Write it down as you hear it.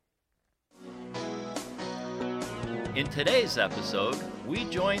In today's episode, we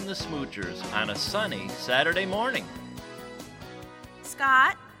join the Smoochers on a sunny Saturday morning.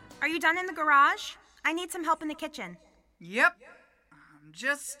 Scott, are you done in the garage? I need some help in the kitchen. Yep, I'm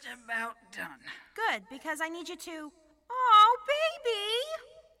just about done. Good, because I need you to... Oh, baby!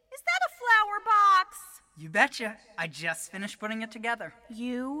 Is that a flower box? You betcha. I just finished putting it together.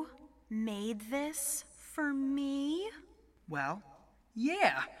 You made this for me? Well,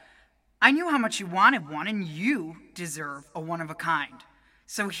 yeah. I knew how much you wanted one, and you deserve a one-of-a-kind.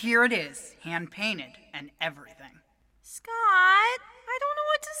 So here it is, hand-painted and everything. Scott, I don't know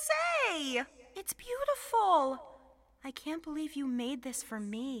what to say. It's beautiful. I can't believe you made this for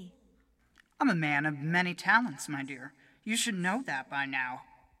me. I'm a man of many talents, my dear. You should know that by now.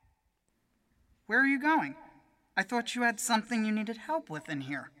 Where are you going? I thought you had something you needed help with in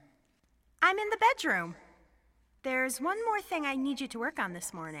here. I'm in the bedroom. There's one more thing I need you to work on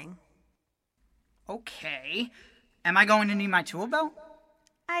this morning. Okay. Am I going to need my tool belt?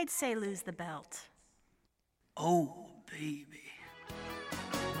 I'd say lose the belt. Oh, baby.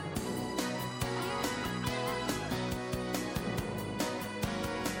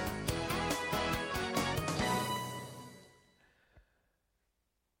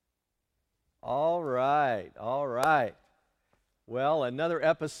 All right. Well, another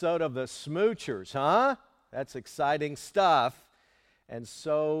episode of the Smoochers, huh? That's exciting stuff and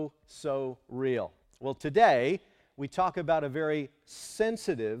so real. Well, today we talk about a very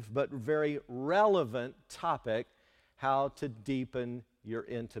sensitive but very relevant topic, how to deepen your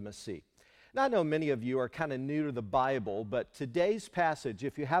intimacy. Now, I know many of you are kind of new to the Bible, but today's passage,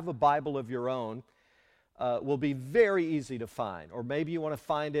 if you have a Bible of your own, will be very easy to find. Or maybe you want to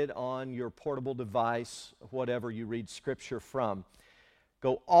find it on your portable device, whatever you read Scripture from.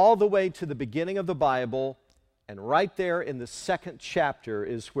 Go all the way to the beginning of the Bible, and right there in the second chapter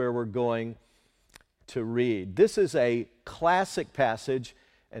is where we're going to read. This is a classic passage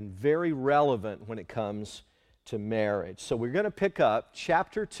and very relevant when it comes to marriage. So we're going to pick up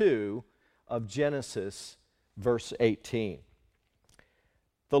chapter 2 of Genesis, verse 18.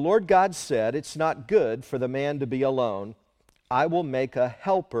 The Lord God said, "It's not good for the man to be alone. I will make a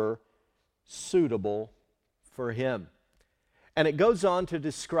helper suitable for him." And it goes on to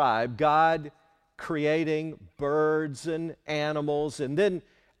describe God creating birds and animals, and then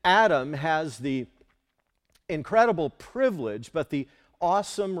Adam has the incredible privilege, but the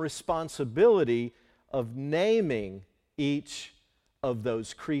awesome responsibility of naming each of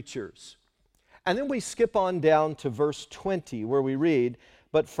those creatures. And then we skip on down to verse 20 where we read,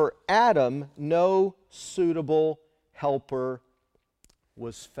 "But for Adam no suitable helper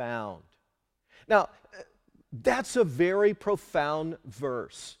was found." Now, that's a very profound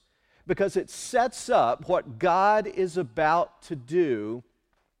verse because it sets up what God is about to do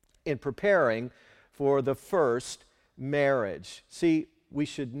in preparing for the first marriage. See, we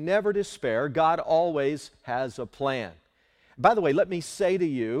should never despair. God always has a plan. By the way, let me say to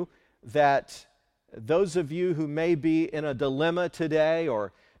you that those of you who may be in a dilemma today,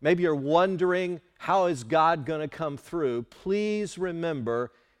 or maybe you're wondering, how is God going to come through? Please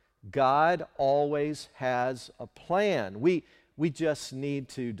remember, God always has a plan. We just need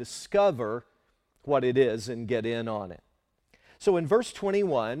to discover what it is and get in on it. So in verse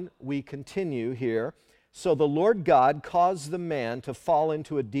 21, we continue here. "So the Lord God caused the man to fall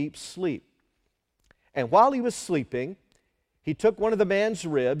into a deep sleep. And while he was sleeping, he took one of the man's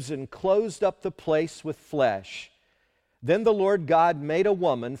ribs and closed up the place with flesh. Then the Lord God made a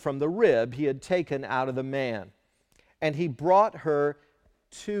woman from the rib he had taken out of the man, and he brought her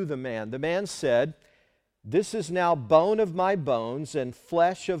to the man. The man said, 'This is now bone of my bones and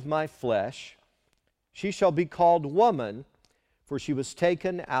flesh of my flesh. She shall be called woman, for she was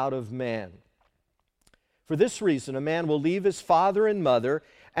taken out of man.' For this reason, a man will leave his father and mother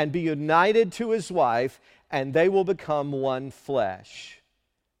and be united to his wife, and they will become one flesh.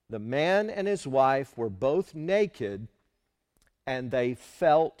 The man and his wife were both naked, and they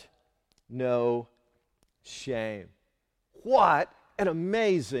felt no shame." What an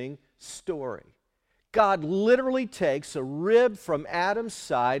amazing story. God literally takes a rib from Adam's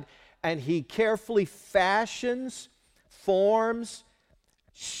side, and he carefully fashions, forms,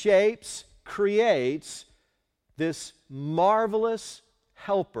 shapes, creates this marvelous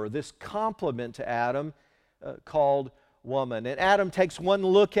helper, this complement to Adam called woman. And Adam takes one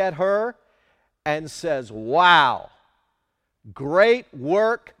look at her and says, "Wow, great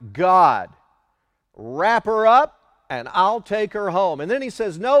work, God. Wrap her up and I'll take her home." And then he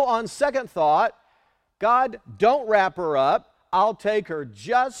says, "No, on second thought, God, don't wrap her up. I'll take her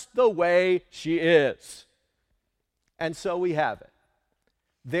just the way she is." And so we have it.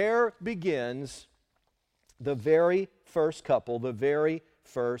 There begins the very first couple, the very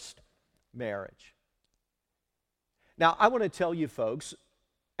first marriage. Now, I want to tell you folks,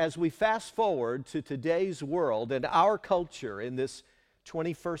 as we fast forward to today's world and our culture in this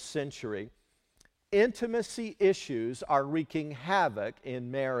 21st century, intimacy issues are wreaking havoc in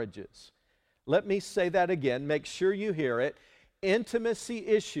marriages. Let me say that again. Make sure you hear it. Intimacy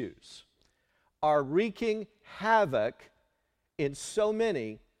issues are wreaking havoc in so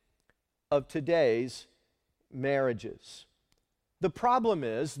many of today's marriages. The problem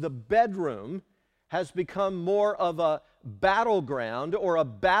is the bedroom has become more of a battleground or a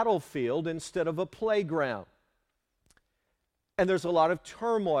battlefield instead of a playground. And there's a lot of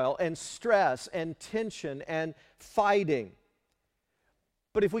turmoil and stress and tension and fighting.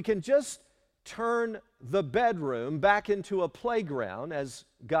 But if we can just turn the bedroom back into a playground as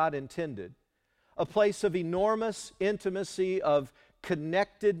God intended, a place of enormous intimacy, of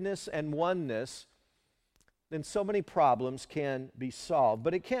connectedness and oneness, then so many problems can be solved.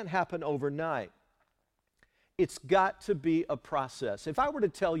 But it can't happen overnight. It's got to be a process. If I were to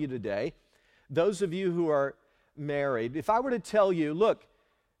tell you today, those of you who are married, if I were to tell you, look,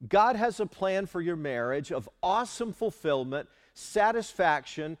 God has a plan for your marriage of awesome fulfillment,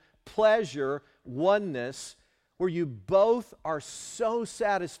 satisfaction, pleasure, oneness, where you both are so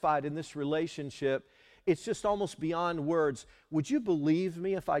satisfied in this relationship, it's just almost beyond words. Would you believe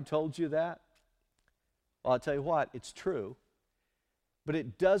me if I told you that? Well, I'll tell you what, it's true. But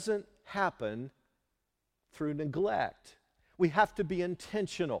it doesn't happen through neglect. We have to be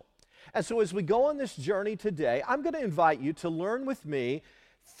intentional. And so as we go on this journey today, I'm going to invite you to learn with me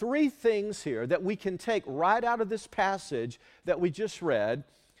 3 things here that we can take right out of this passage that we just read,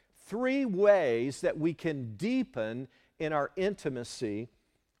 3 ways that we can deepen in our intimacy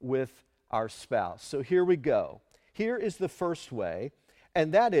with our spouse. So here we go. Here is the first way,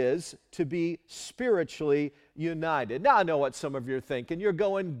 and that is to be spiritually united. Now, I know what some of you are thinking. You're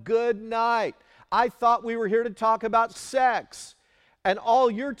going, good night. I thought we were here to talk about sex, and all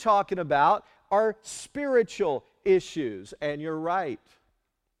you're talking about are spiritual issues. And you're right.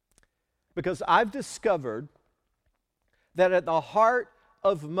 Because I've discovered that at the heart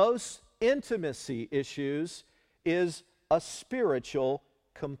of most intimacy issues is a spiritual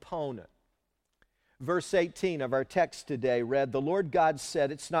component. Verse 18 of our text today read, "The Lord God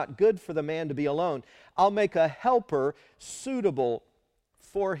said, it's not good for the man to be alone. I'll make a helper suitable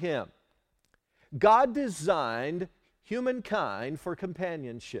for him." God designed humankind for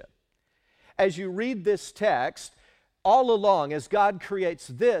companionship. As you read this text, all along, as God creates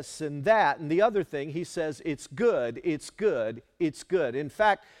this and that and the other thing, he says it's good, it's good, it's good. In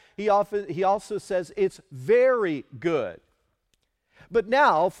fact, he also says it's very good. But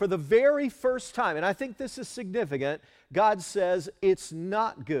now, for the very first time, and I think this is significant, God says it's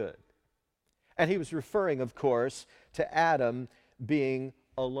not good. And he was referring, of course, to Adam being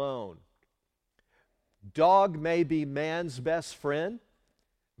alone. Dog may be man's best friend,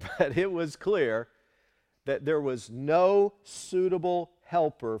 but it was clear that there was no suitable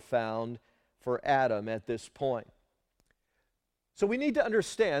helper found for Adam at this point. So we need to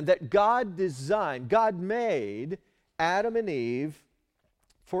understand that God made Adam and Eve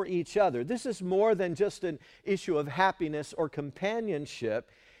for each other. This is more than just an issue of happiness or companionship.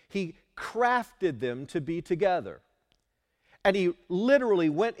 He crafted them to be together. And he literally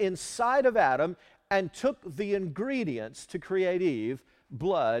went inside of Adam and took the ingredients to create Eve: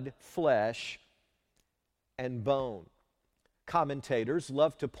 blood, flesh, and bone. Commentators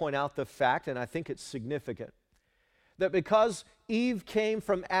love to point out the fact, and I think it's significant, that because Eve came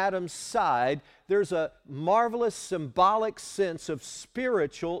from Adam's side, there's a marvelous symbolic sense of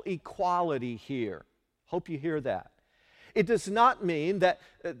spiritual equality here. Hope you hear that. It does not mean that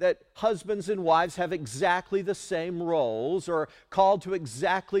husbands and wives have exactly the same roles or called to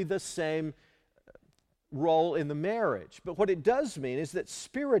exactly the same role in the marriage. But what it does mean is that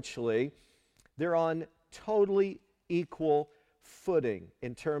spiritually, they're on totally equal footing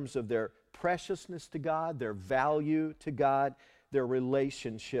in terms of their preciousness to God, their value to God, their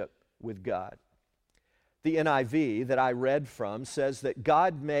relationship with God. The NIV that I read from says that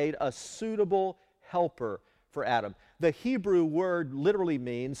God made a suitable helper for Adam. The Hebrew word literally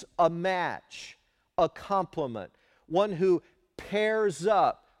means a match, a complement, one who pairs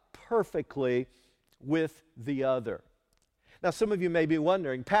up perfectly with the other. Now, some of you may be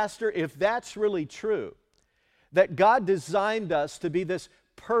wondering, Pastor, if that's really true, that God designed us to be this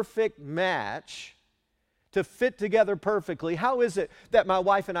perfect match, to fit together perfectly, how is it that my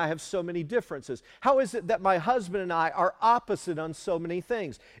wife and I have so many differences? How is it that my husband and I are opposite on so many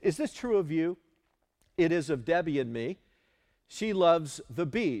things? Is this true of you? It is of Debbie and me. She loves the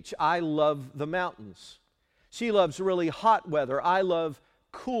beach. I love the mountains. She loves really hot weather. I love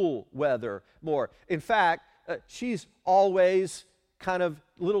cool weather more. In fact, she's always kind of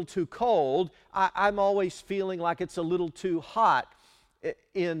a little too cold. I'm always feeling like it's a little too hot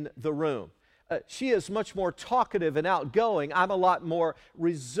in the room. She is much more talkative and outgoing. I'm a lot more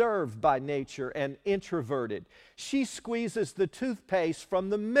reserved by nature and introverted. She squeezes the toothpaste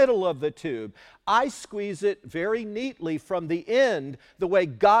from the middle of the tube. I squeeze it very neatly from the end, the way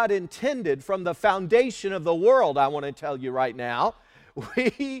God intended from the foundation of the world, I want to tell you right now.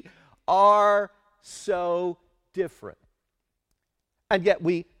 We are so different. And yet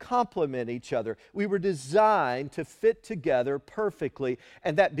we complement each other. We were designed to fit together perfectly,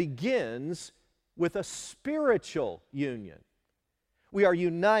 and that begins with a spiritual union. We are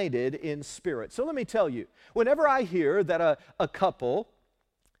united in spirit. So let me tell you, whenever I hear that a couple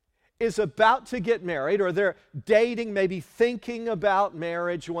is about to get married, or they're dating, maybe thinking about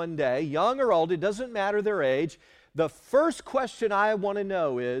marriage one day, young or old, it doesn't matter their age, the first question I want to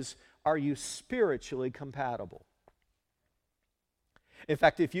know is, are you spiritually compatible? In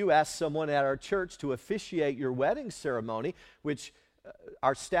fact, if you ask someone at our church to officiate your wedding ceremony, which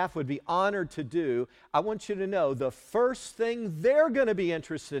our staff would be honored to do, I want you to know the first thing they're going to be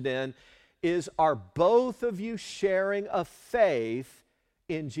interested in is, are both of you sharing a faith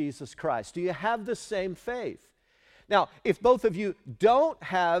in Jesus Christ? Do you have the same faith? Now, if both of you don't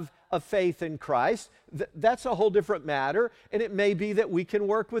have a faith in Christ, that's a whole different matter, and it may be that we can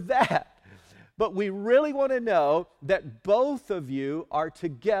work with that. But we really want to know that both of you are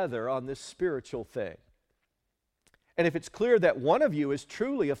together on this spiritual thing. And if it's clear that one of you is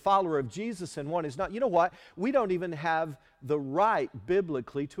truly a follower of Jesus and one is not, you know what? We don't even have the right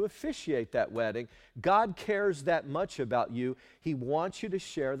biblically to officiate that wedding. God cares that much about you. He wants you to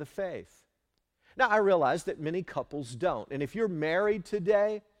share the faith. Now, I realize that many couples don't. And if you're married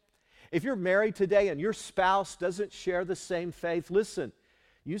today and your spouse doesn't share the same faith, listen,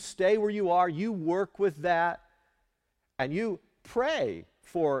 you stay where you are, you work with that, and you pray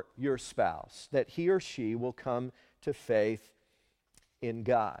for your spouse that he or she will come to faith in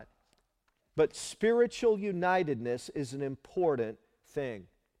God. But spiritual unitedness is an important thing.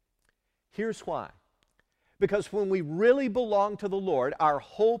 Here's why. Because when we really belong to the Lord, our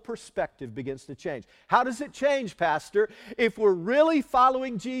whole perspective begins to change. How does it change, Pastor? If we're really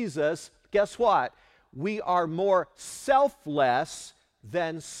following Jesus, guess what? We are more selfless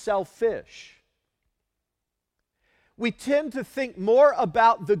than selfish. We tend to think more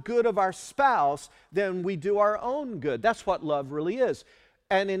about the good of our spouse than we do our own good. That's what love really is.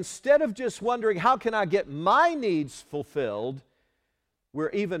 And instead of just wondering, how can I get my needs fulfilled, we're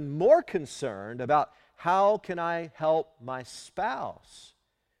even more concerned about, how can I help my spouse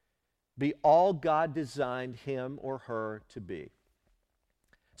be all God designed him or her to be?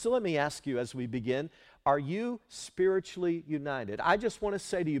 So let me ask you as we begin, are you spiritually united? I just want to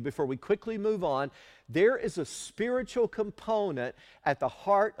say to you before we quickly move on, there is a spiritual component at the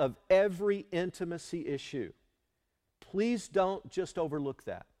heart of every intimacy issue. Please don't just overlook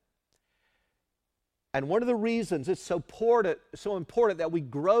that. And one of the reasons it's so important that we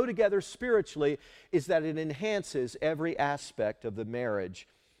grow together spiritually is that it enhances every aspect of the marriage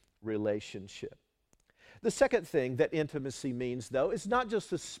relationship. The second thing that intimacy means, though, is not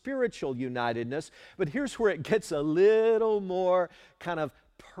just a spiritual unitedness, but here's where it gets a little more kind of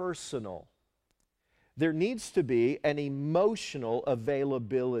personal. There needs to be an emotional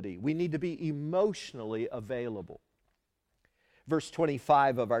availability. We need to be emotionally available. Verse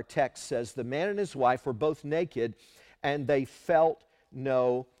 25 of our text says, the man and his wife were both naked, and they felt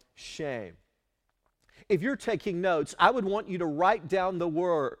no shame. If you're taking notes, I would want you to write down the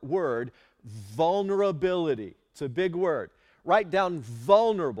word vulnerability. It's a big word. Write down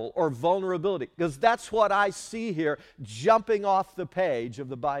vulnerable or vulnerability, because that's what I see here jumping off the page of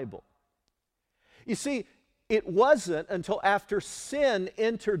the Bible. You see, it wasn't until after sin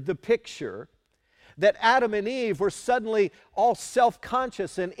entered the picture that Adam and Eve were suddenly all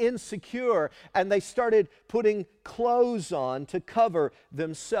self-conscious and insecure, and they started putting clothes on to cover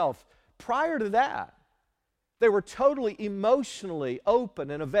themselves. Prior to that, they were totally emotionally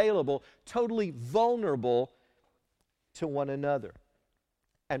open and available, totally vulnerable to one another.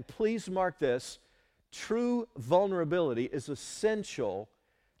 And please mark this, true vulnerability is essential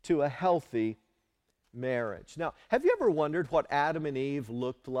to a healthy marriage. Now, have you ever wondered what Adam and Eve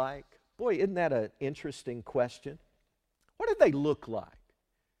looked like? Boy, isn't that an interesting question? What did they look like?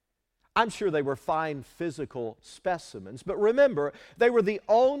 I'm sure they were fine physical specimens, but remember, they were the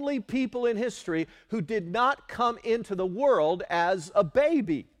only people in history who did not come into the world as a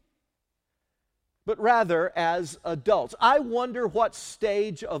baby, but rather as adults. I wonder what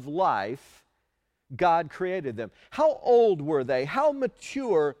stage of life God created them. How old were they? How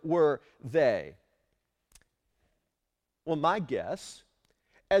mature were they? Well, my guess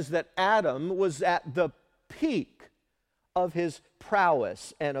is that Adam was at the peak of his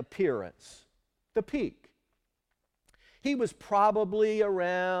prowess and appearance. The peak. He was probably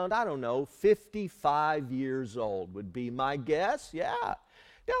around, 55 years old would be my guess. Yeah.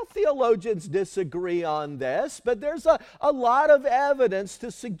 Now, theologians disagree on this, but there's a lot of evidence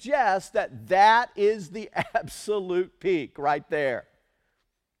to suggest that that is the absolute peak right there.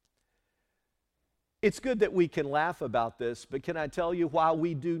 It's good that we can laugh about this, but can I tell you, while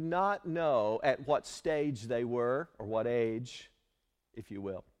we do not know at what stage they were, or what age, if you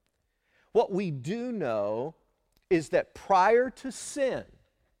will, what we do know is that prior to sin,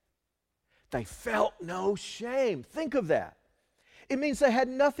 they felt no shame. Think of that. It means they had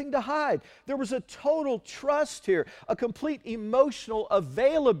nothing to hide. There was a total trust here, a complete emotional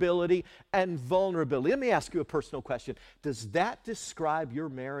availability and vulnerability. Let me ask you a personal question. Does that describe your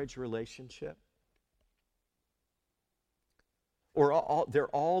marriage relationship? Or there are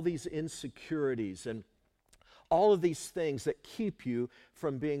all these insecurities and all of these things that keep you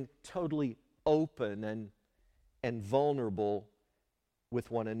from being totally open and vulnerable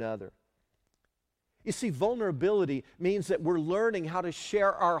with one another. You see, vulnerability means that we're learning how to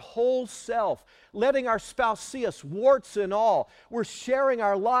share our whole self, letting our spouse see us, warts and all. We're sharing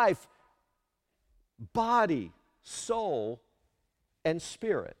our life, body, soul, and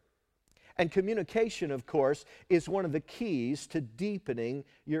spirit. And communication, of course, is one of the keys to deepening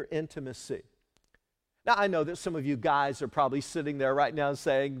your intimacy. Now, I know that some of you guys are probably sitting there right now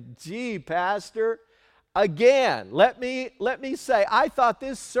saying, gee, Pastor, again, let me say, I thought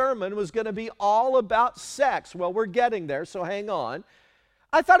this sermon was going to be all about sex. Well, we're getting there, so hang on.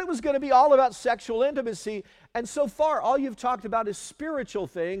 I thought it was going to be all about sexual intimacy, and so far, all you've talked about is spiritual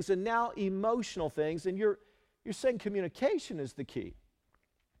things and now emotional things, and you're saying communication is the key.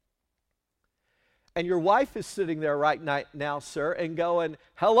 And your wife is sitting there right now, sir, and going,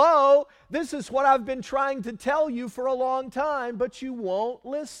 hello, this is what I've been trying to tell you for a long time, but you won't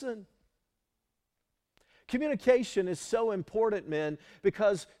listen. Communication is so important, men,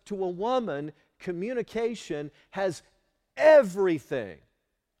 because to a woman, communication has everything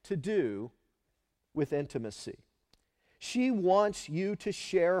to do with intimacy. She wants you to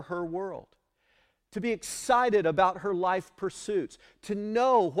share her world, to be excited about her life pursuits, to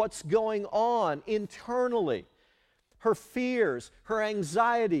know what's going on internally, her fears, her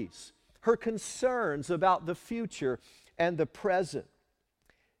anxieties, her concerns about the future and the present.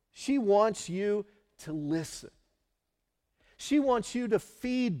 She wants you to listen. She wants you to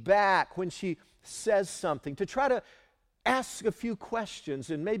feed back when she says something, to try to ask a few questions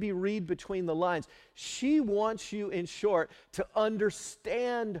and maybe read between the lines. She wants you, in short, to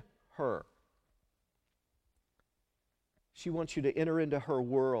understand her. She wants you to enter into her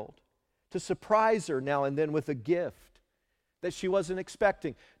world, to surprise her now and then with a gift that she wasn't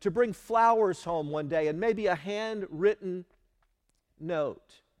expecting, to bring flowers home one day and maybe a handwritten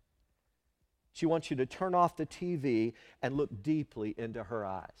note. She wants you to turn off the TV and look deeply into her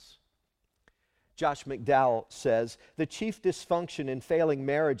eyes. Josh McDowell says, the chief dysfunction in failing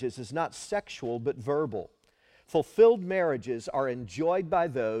marriages is not sexual but verbal. Fulfilled marriages are enjoyed by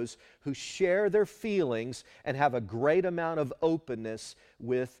those who share their feelings and have a great amount of openness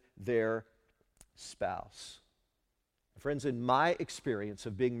with their spouse. Friends, in my experience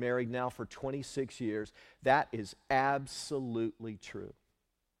of being married now for 26 years, that is absolutely true.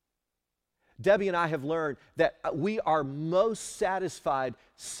 Debbie and I have learned that we are most satisfied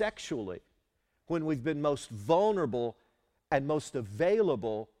sexually when we've been most vulnerable and most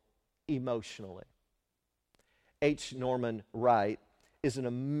available emotionally. H. Norman Wright is an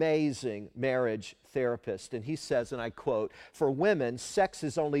amazing marriage therapist, and he says, and I quote, "For women, sex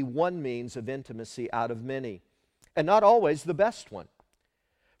is only one means of intimacy out of many, and not always the best one.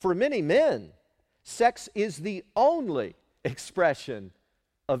 For many men, sex is the only expression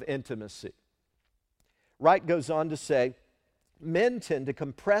of intimacy." Wright goes on to say, men tend to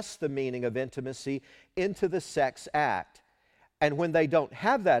compress the meaning of intimacy into the sex act, and when they don't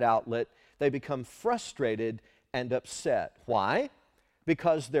have that outlet, they become frustrated and upset. Why?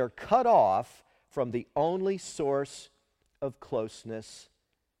 Because they're cut off from the only source of closeness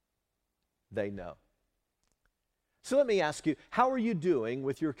they know. So let me ask you, how are you doing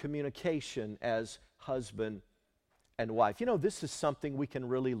with your communication as husband and wife? You know, this is something we can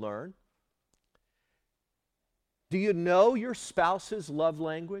really learn. Do you know your spouse's love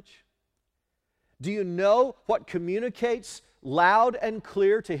language? Do you know what communicates loud and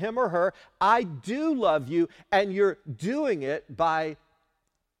clear to him or her, I do love you, and you're doing it by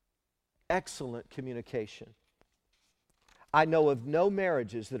excellent communication. I know of no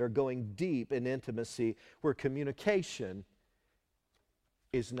marriages that are going deep in intimacy where communication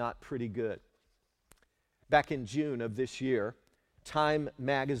is not pretty good. Back in June of this year, Time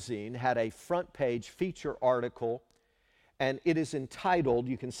magazine had a front page feature article, and it is entitled,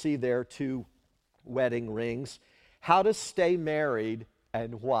 you can see there, 2 wedding rings, How to Stay Married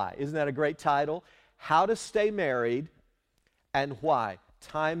and Why. Isn't that a great title? How to Stay Married and Why.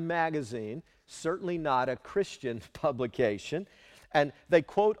 Time magazine, certainly not a Christian publication, and they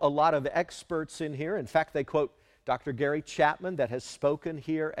quote a lot of experts in here. In fact, they quote Dr. Gary Chapman, that has spoken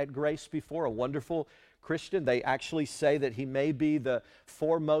here at Grace before, a wonderful Christian. They actually say that he may be the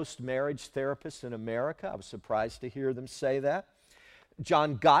foremost marriage therapist in America. I was surprised to hear them say that.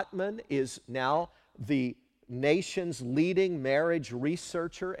 John Gottman is now the nation's leading marriage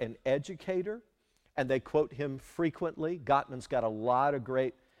researcher and educator, and they quote him frequently. Gottman's got a lot of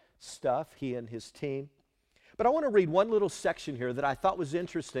great stuff, he and his team. But I want to read one little section here that I thought was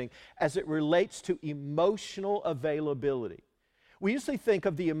interesting as it relates to emotional availability. We usually think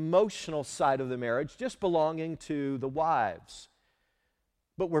of the emotional side of the marriage just belonging to the wives.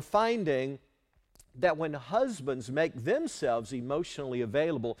 But we're finding that when husbands make themselves emotionally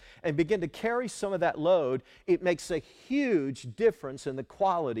available and begin to carry some of that load, it makes a huge difference in the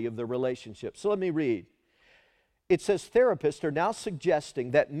quality of the relationship. So let me read. It says therapists are now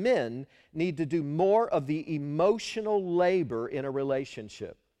suggesting that men need to do more of the emotional labor in a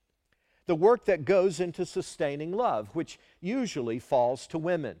relationship. The work that goes into sustaining love, which usually falls to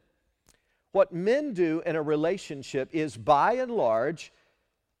women. What men do in a relationship is, by and large,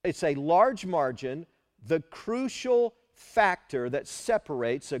 it's a large margin, the crucial factor that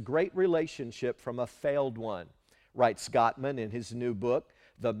separates a great relationship from a failed one, writes Gottman in his new book,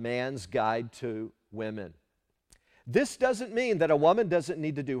 The Man's Guide to Women. This doesn't mean that a woman doesn't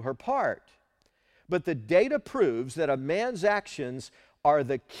need to do her part, but the data proves that a man's actions are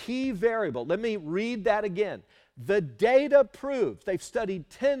the key variable. Let me read that again. The data proves, they've studied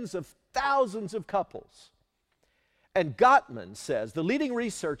tens of thousands of couples. And Gottman says, the leading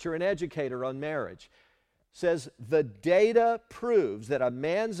researcher and educator on marriage, says the data proves that a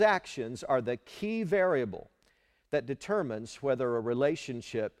man's actions are the key variable that determines whether a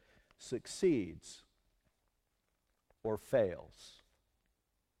relationship succeeds or fails.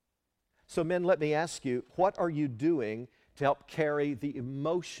 So men, let me ask you, what are you doing to help carry the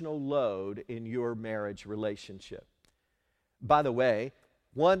emotional load in your marriage relationship? By the way,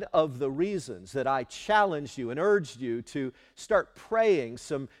 one of the reasons that I challenged you and urged you to start praying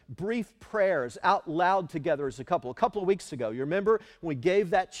some brief prayers out loud together as a couple of weeks ago, you remember when we gave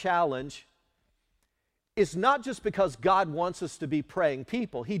that challenge, is not just because God wants us to be praying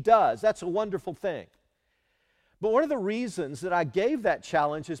people. He does. That's a wonderful thing. But one of the reasons that I gave that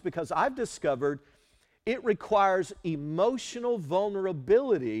challenge is because I've discovered it requires emotional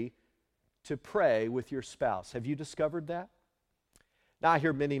vulnerability to pray with your spouse. Have you discovered that? Now I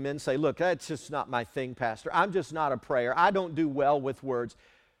hear many men say, look, that's just not my thing, Pastor. I'm just not a prayer. I don't do well with words.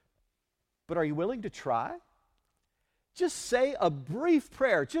 But are you willing to try? Just say a brief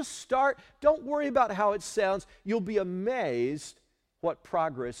prayer. Just start. Don't worry about how it sounds. You'll be amazed what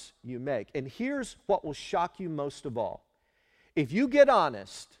progress you make. And here's what will shock you most of all. If you get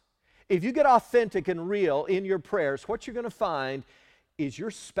honest, if you get authentic and real in your prayers, what you're going to find is your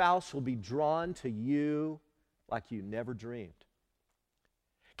spouse will be drawn to you like you never dreamed.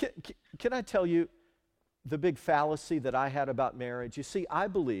 Can I tell you the big fallacy that I had about marriage? You see, I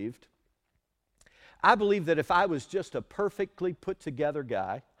believed that if I was just a perfectly put together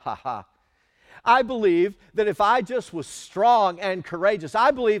guy, I believed that if I just was strong and courageous,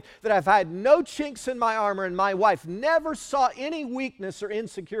 I believed that if I had no chinks in my armor and my wife never saw any weakness or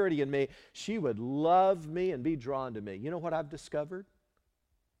insecurity in me, she would love me and be drawn to me. You know what I've discovered?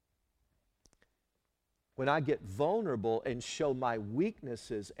 When I get vulnerable and show my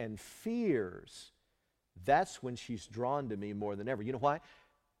weaknesses and fears, that's when she's drawn to me more than ever. You know why?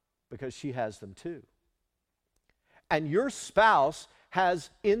 Because she has them too. And your spouse has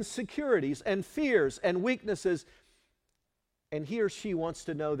insecurities and fears and weaknesses, and he or she wants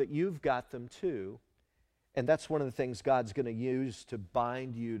to know that you've got them too. And that's one of the things God's going to use to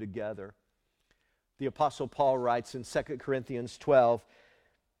bind you together. The Apostle Paul writes in 2 Corinthians 12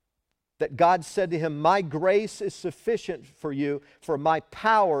 that God said to him, "My grace is sufficient for you, for my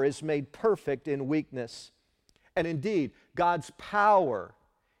power is made perfect in weakness." And indeed, God's power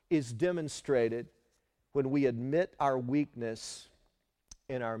is demonstrated when we admit our weakness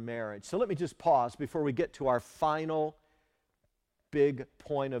in our marriage. So let me just pause before we get to our final big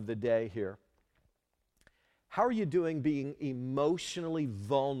point of the day here. How are you doing being emotionally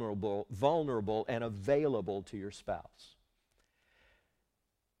vulnerable and available to your spouse?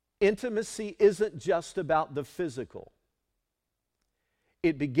 Intimacy isn't just about the physical.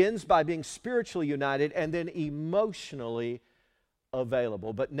 It begins by being spiritually united and then emotionally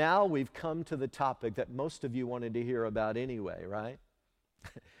available. But now we've come to the topic that most of you wanted to hear about anyway, right?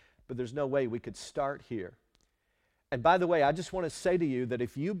 But there's no way we could start here. And by the way, I just want to say to you that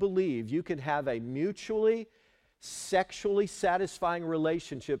if you believe you can have a mutually sexually satisfying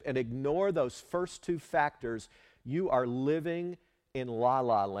relationship and ignore those first two factors, you are living in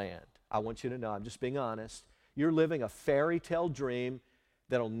la-la land. I want you to know, I'm just being honest. You're living a fairy tale dream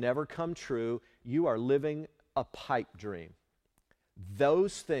that'll never come true. You are living a pipe dream.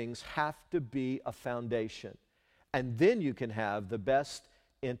 Those things have to be a foundation. And then you can have the best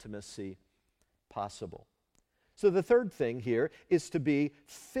intimacy possible. So the third thing here is to be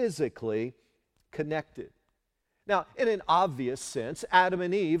physically connected. Now, in an obvious sense, Adam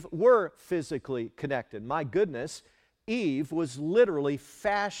and Eve were physically connected. My goodness, Eve was literally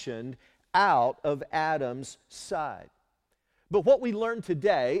fashioned out of Adam's side. But what we learn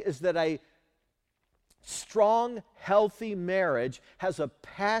today is that a strong, healthy marriage has a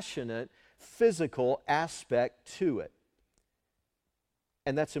passionate physical aspect to it.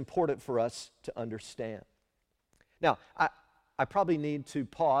 And that's important for us to understand. Now, I probably need to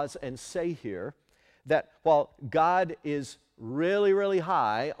pause and say here that while God is really, really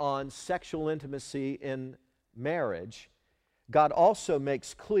high on sexual intimacy in marriage, God also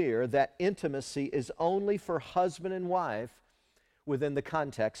makes clear that intimacy is only for husband and wife within the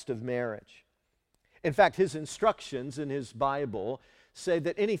context of marriage. In fact, his instructions in his Bible say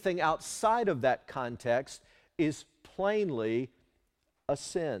that anything outside of that context is plainly a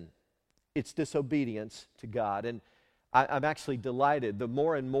sin. It's disobedience to God. And I'm actually delighted. The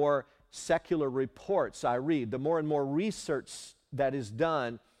more and more secular reports I read, the more and more research that is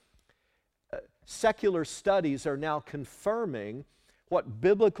done, secular studies are now confirming what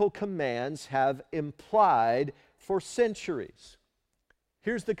biblical commands have implied for centuries.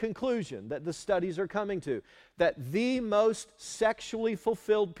 Here's the conclusion that the studies are coming to, that the most sexually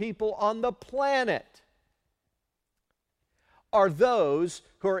fulfilled people on the planet are those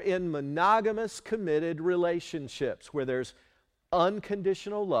who are in monogamous, committed relationships where there's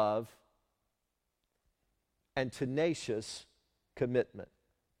unconditional love and tenacious commitment.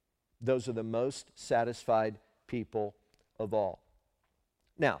 Those are the most satisfied people of all.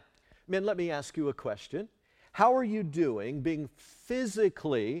 Now, men, let me ask you a question. How are you doing being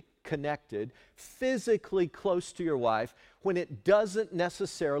physically connected, physically close to your wife when it doesn't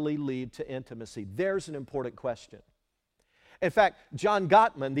necessarily lead to intimacy? There's an important question. In fact, John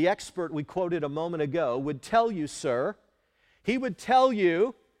Gottman, the expert we quoted a moment ago, would tell you, sir, he would tell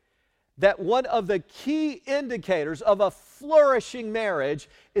you that one of the key indicators of a flourishing marriage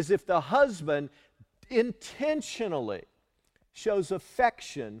is if the husband intentionally shows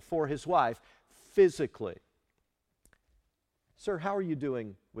affection for his wife physically. Sir, how are you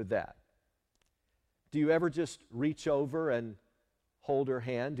doing with that? Do you ever just reach over and hold her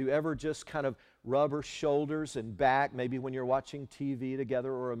hand? Do you ever just kind of rub her shoulders and back, maybe when you're watching TV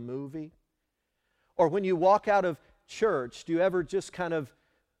together or a movie? Or when you walk out of church, do you ever just kind of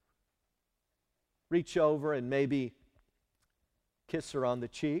reach over and maybe kiss her on the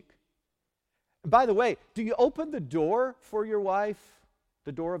cheek? And by the way, do you open the door for your wife,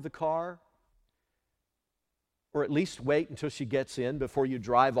 the door of the car? Or at least wait until she gets in before you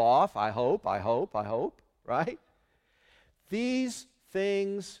drive off? I hope, right? These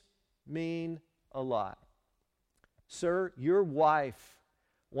things mean a lot. Sir, your wife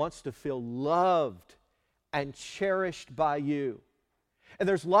wants to feel loved and cherished by you. And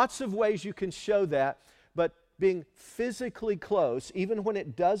there's lots of ways you can show that, but being physically close, even when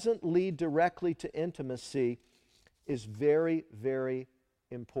it doesn't lead directly to intimacy, is very, very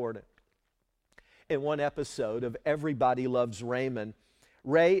important. In one episode of Everybody Loves Raymond,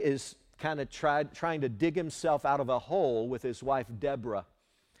 Ray is kind of trying to dig himself out of a hole with his wife, Deborah.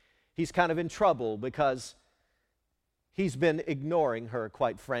 He's kind of in trouble because he's been ignoring her,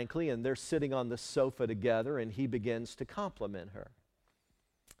 quite frankly, and they're sitting on the sofa together, and he begins to compliment her.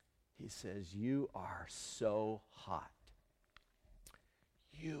 He says, "You are so hot.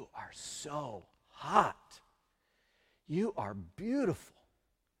 You are so hot. You are beautiful."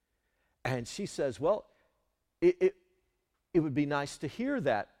 And she says, "Well, it would be nice to hear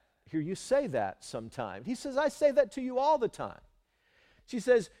you say that sometime." He says, "I say that to you all the time." She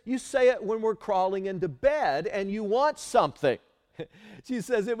says, "You say it when we're crawling into bed and you want something." She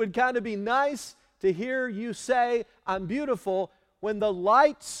says, "It would kind of be nice to hear you say, 'I'm beautiful,' when the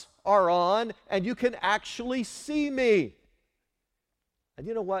lights are on and you can actually see me. And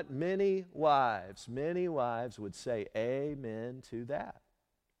you know what? Many wives would say amen to that.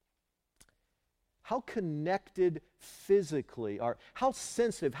 How connected physically are, how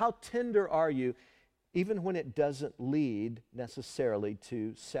sensitive, how tender are you, even when it doesn't lead necessarily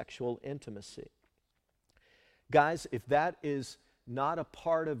to sexual intimacy? Guys, if that is not a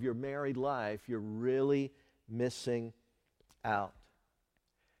part of your married life, you're really missing out.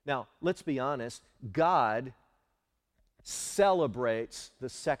 Now, let's be honest, God celebrates the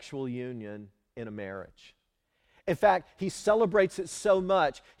sexual union in a marriage. In fact, he celebrates it so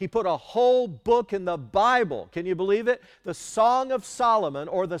much, he put a whole book in the Bible. Can you believe it? The Song of Solomon,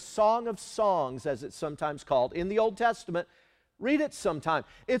 or the Song of Songs, as it's sometimes called, in the Old Testament. Read it sometime.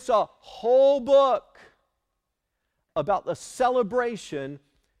 It's a whole book about the celebration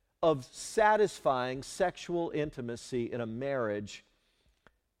of satisfying sexual intimacy in a marriage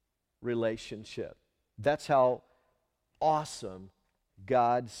relationship. That's how awesome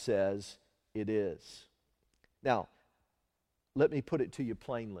God says it is. Now, let me put it to you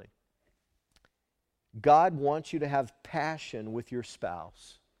plainly. God wants you to have passion with your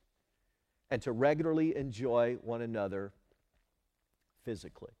spouse and to regularly enjoy one another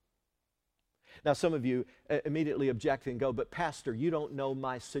physically. Now, some of you immediately object and go, but Pastor, you don't know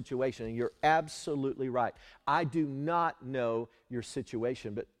my situation. And you're absolutely right. I do not know your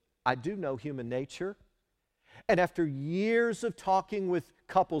situation, but I do know human nature. And after years of talking with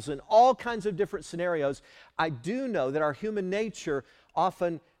couples in all kinds of different scenarios, I do know that our human nature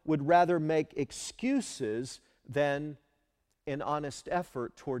often would rather make excuses than an honest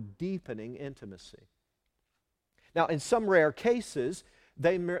effort toward deepening intimacy. Now, in some rare cases,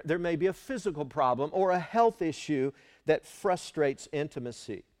 there may be a physical problem or a health issue that frustrates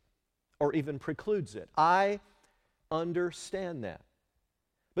intimacy or even precludes it. I understand that.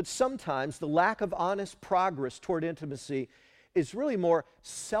 But sometimes the lack of honest progress toward intimacy is really more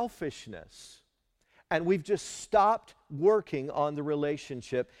selfishness. And we've just stopped working on the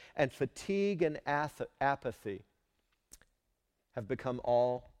relationship, and fatigue and apathy have become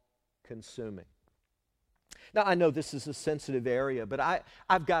all-consuming. Now, I know this is a sensitive area, but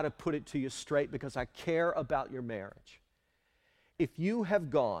I've got to put it to you straight because I care about your marriage. If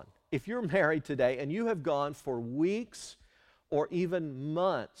you're married today and you have gone for weeks or even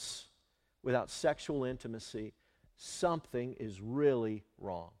months without sexual intimacy, something is really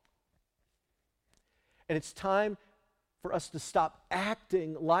wrong. And it's time for us to stop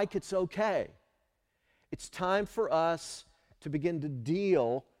acting like it's okay. It's time for us to begin to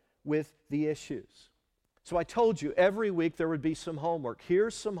deal with the issues. So I told you every week there would be some homework.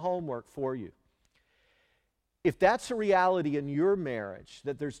 Here's some homework for you. If that's a reality in your marriage,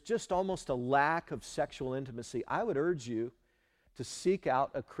 that there's just almost a lack of sexual intimacy, I would urge you to seek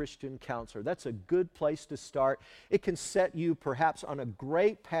out a Christian counselor. That's a good place to start. It can set you perhaps on a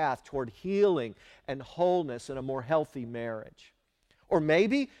great path toward healing and wholeness in a more healthy marriage. Or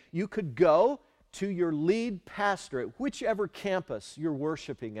maybe you could go to your lead pastor at whichever campus you're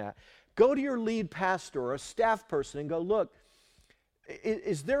worshiping at. Go to your lead pastor or a staff person and go, look,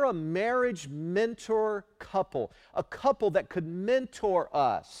 is there a marriage mentor couple, a couple that could mentor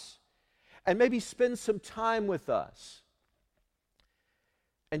us and maybe spend some time with us?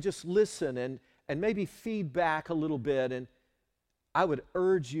 And just listen and maybe feedback a little bit, and I would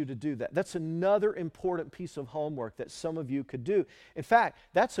urge you to do that. That's another important piece of homework that some of you could do. In fact,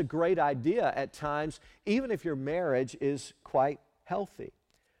 that's a great idea at times, even if your marriage is quite healthy.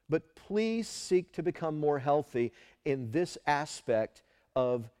 But please seek to become more healthy in this aspect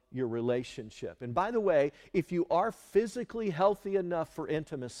of your relationship. And by the way, if you are physically healthy enough for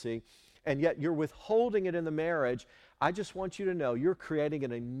intimacy, and yet you're withholding it in the marriage, I just want you to know you're creating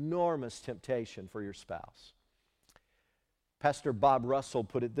an enormous temptation for your spouse. Pastor Bob Russell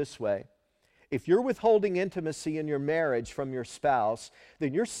put it this way: if you're withholding intimacy in your marriage from your spouse,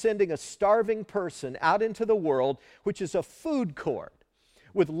 then you're sending a starving person out into the world, which is a food court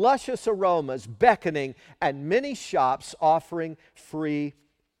with luscious aromas beckoning and many shops offering free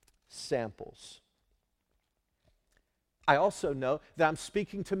samples. I also know that I'm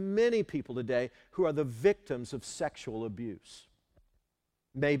speaking to many people today who are the victims of sexual abuse.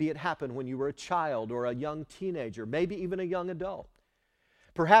 Maybe it happened when you were a child or a young teenager, maybe even a young adult.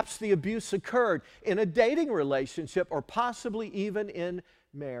 Perhaps the abuse occurred in a dating relationship or possibly even in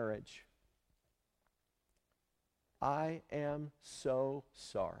marriage. I am so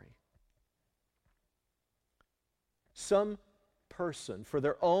sorry. Some person, for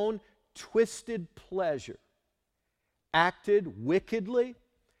their own twisted pleasure, acted wickedly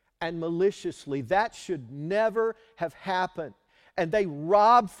and maliciously. That should never have happened. and they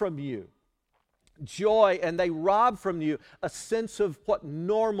rob from you joy, and they rob from you a sense of what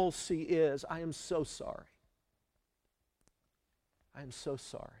normalcy is. I am so sorry. I am so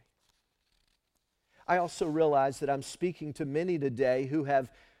sorry. I also realize that I'm speaking to many today who have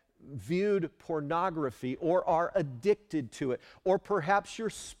viewed pornography or are addicted to it, or perhaps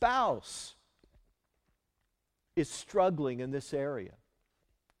your spouse is struggling in this area.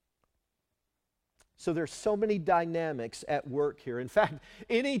 So there's so many dynamics at work here. In fact,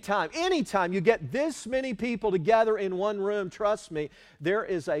 anytime you get this many people together in one room, trust me, there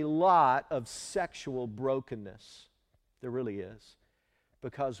is a lot of sexual brokenness. There really is.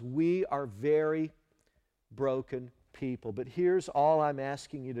 Because we are very broken people. But here's all I'm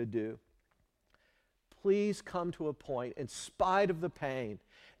asking you to do. Please come to a point, in spite of the pain,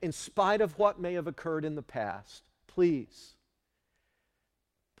 in spite of what may have occurred in the past, please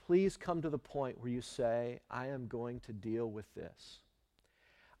come to the point where you say, I am going to deal with this.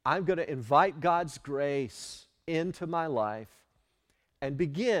 I'm going to invite God's grace into my life and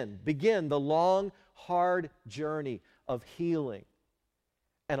begin the long, hard journey of healing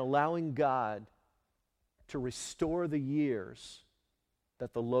and allowing God to restore the years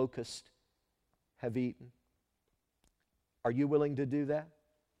that the locusts have eaten. Are you willing to do that?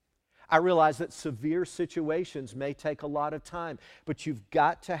 I realize that severe situations may take a lot of time, but you've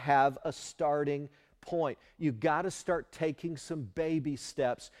got to have a starting point. You've got to start taking some baby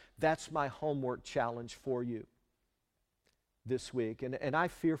steps. That's my homework challenge for you this week. And I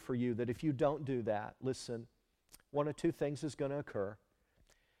fear for you that if you don't do that, listen, one of two things is going to occur.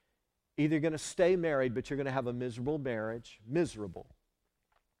 Either you're going to stay married, but you're going to have a miserable marriage, miserable,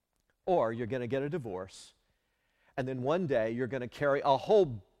 or you're going to get a divorce, and then one day you're going to carry a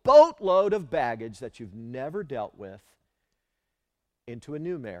whole boatload of baggage that you've never dealt with into a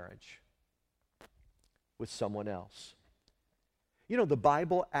new marriage with someone else. You know, the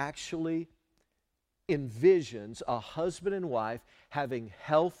Bible actually envisions a husband and wife having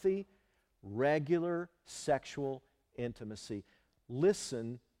healthy, regular sexual intimacy.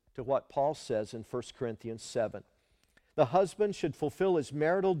 Listen to what Paul says in 1 Corinthians 7. The husband should fulfill his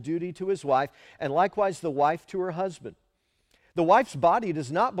marital duty to his wife, and likewise the wife to her husband. The wife's body does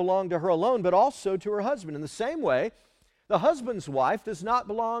not belong to her alone, but also to her husband. In the same way, the husband's wife does not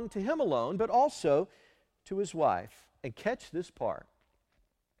belong to him alone, but also to his wife. And catch this part.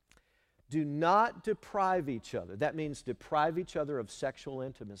 Do not deprive each other. That means deprive each other of sexual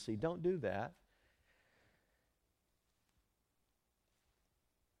intimacy. Don't do that.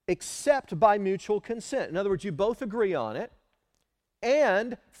 Except by mutual consent. In other words, you both agree on it,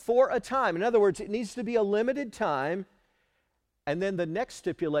 and for a time. In other words, it needs to be a limited time. And then the next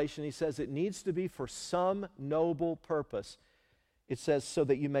stipulation, he says, it needs to be for some noble purpose. It says, so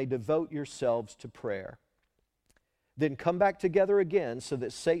that you may devote yourselves to prayer. Then come back together again so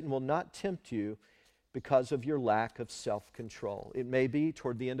that Satan will not tempt you because of your lack of self-control. It may be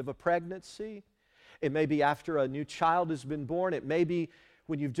toward the end of a pregnancy. It may be after a new child has been born. It may be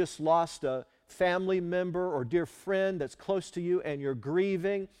when you've just lost a family member or dear friend that's close to you and you're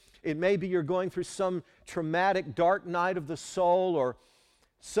grieving. It may be you're going through some traumatic dark night of the soul or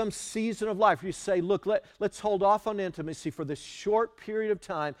some season of life where you say, look, let's hold off on intimacy for this short period of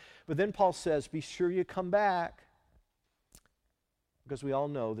time. But then Paul says, be sure you come back. Because we all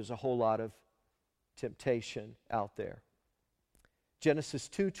know there's a whole lot of temptation out there. Genesis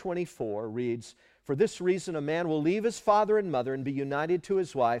 2:24 reads, for this reason a man will leave his father and mother and be united to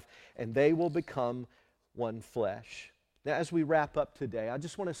his wife, and they will become one flesh. Now, as we wrap up today, I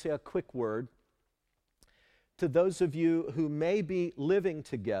just want to say a quick word to those of you who may be living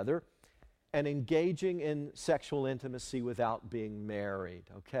together and engaging in sexual intimacy without being married,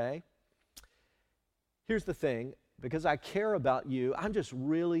 okay? Here's the thing, because I care about you, I'm just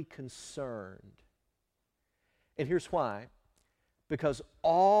really concerned. And here's why. Because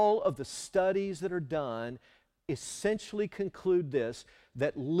all of the studies that are done essentially conclude this,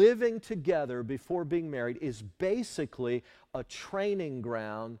 that living together before being married is basically a training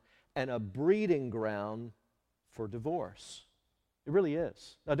ground and a breeding ground for divorce. It really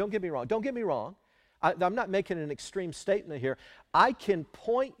is. Now, don't get me wrong. I'm not making an extreme statement here. I can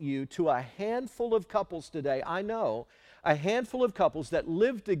point you to a handful of couples today, I know, a handful of couples that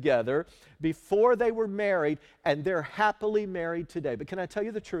lived together before they were married, and they're happily married today. But can I tell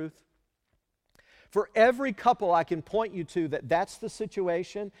you the truth? For every couple I can point you to that's the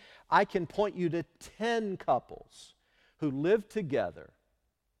situation, I can point you to 10 couples who live together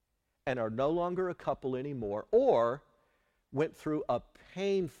and are no longer a couple anymore or went through a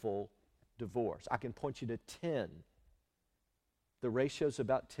painful divorce. I can point you to 10. The ratio's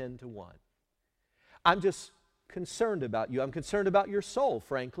about 10 to 1. I'm just concerned about you. I'm concerned about your soul,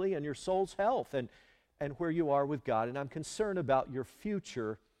 frankly, and your soul's health and where you are with God. And I'm concerned about your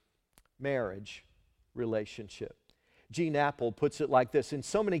future marriage relationship. Gene Apple puts it like this: in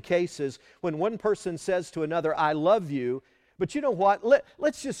so many cases, when one person says to another, I love you, but you know what?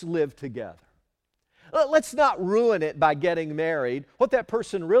 Let's just live together. Let's not ruin it by getting married. What that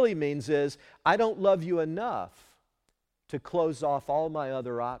person really means is, I don't love you enough to close off all my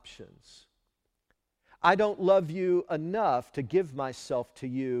other options. I don't love you enough to give myself to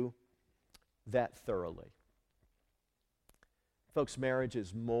you that thoroughly. Folks, marriage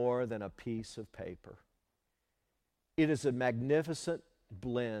is more than a piece of paper. It is a magnificent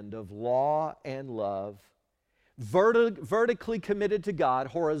blend of law and love, vertically committed to God,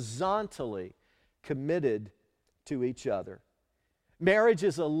 horizontally committed to each other. Marriage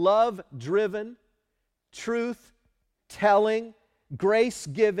is a love-driven, truth-telling,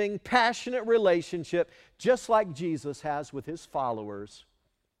 grace-giving, passionate relationship, just like Jesus has with his followers,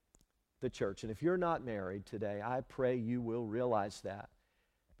 the church. And if you're not married today, I pray you will realize that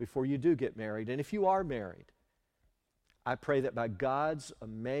before you do get married. And if you are married, I pray that by God's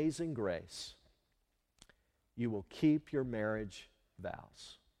amazing grace, you will keep your marriage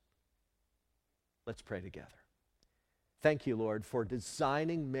vows. Let's pray together. Thank you, Lord, for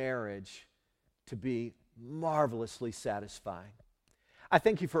designing marriage to be marvelously satisfying. I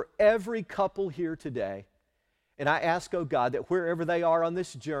thank you for every couple here today. And I ask, oh God, that wherever they are on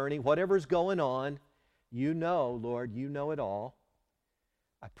this journey, whatever's going on, you know, Lord, you know it all.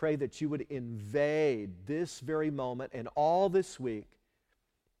 I pray that you would invade this very moment and all this week.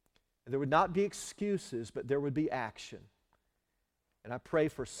 There would not be excuses, but there would be action. And I pray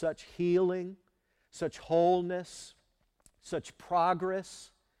for such healing, such wholeness, such progress,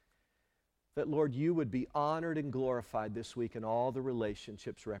 that, Lord, you would be honored and glorified this week in all the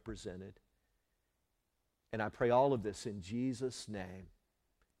relationships represented. And I pray all of this in Jesus' name.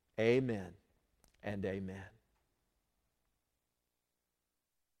 Amen and amen.